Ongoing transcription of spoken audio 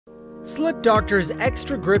SlipDoctors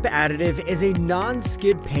Extra Grip Additive is a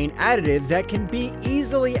non-skid paint additive that can be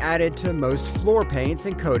easily added to most floor paints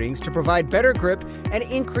and coatings to provide better grip and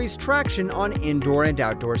increased traction on indoor and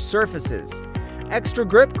outdoor surfaces. Extra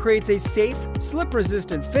Grip creates a safe,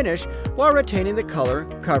 slip-resistant finish while retaining the color,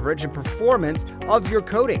 coverage, and performance of your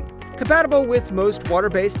coating. Compatible with most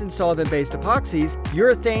water-based and solvent-based epoxies,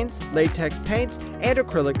 urethanes, latex paints, and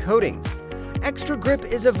acrylic coatings. Extra Grip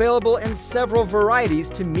is available in several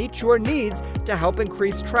varieties to meet your needs to help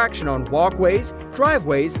increase traction on walkways,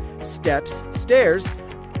 driveways, steps, stairs,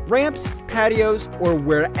 ramps, patios, or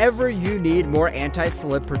wherever you need more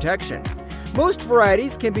anti-slip protection. Most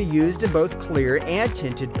varieties can be used in both clear and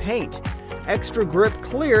tinted paint. Extra Grip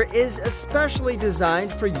Clear is especially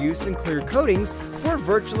designed for use in clear coatings for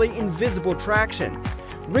virtually invisible traction.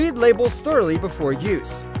 Read labels thoroughly before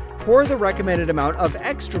use. Pour the recommended amount of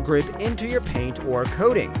Extra Grip into your paint or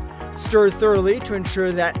coating. Stir thoroughly to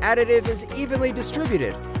ensure that additive is evenly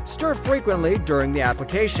distributed. Stir frequently during the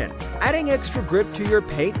application. Adding Extra Grip to your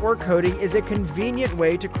paint or coating is a convenient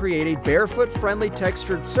way to create a barefoot-friendly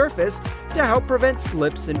textured surface to help prevent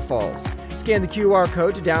slips and falls. Scan the QR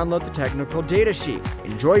code to download the technical data sheet.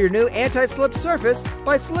 Enjoy your new anti-slip surface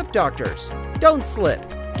by SlipDoctors. Don't slip,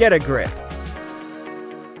 get a grip.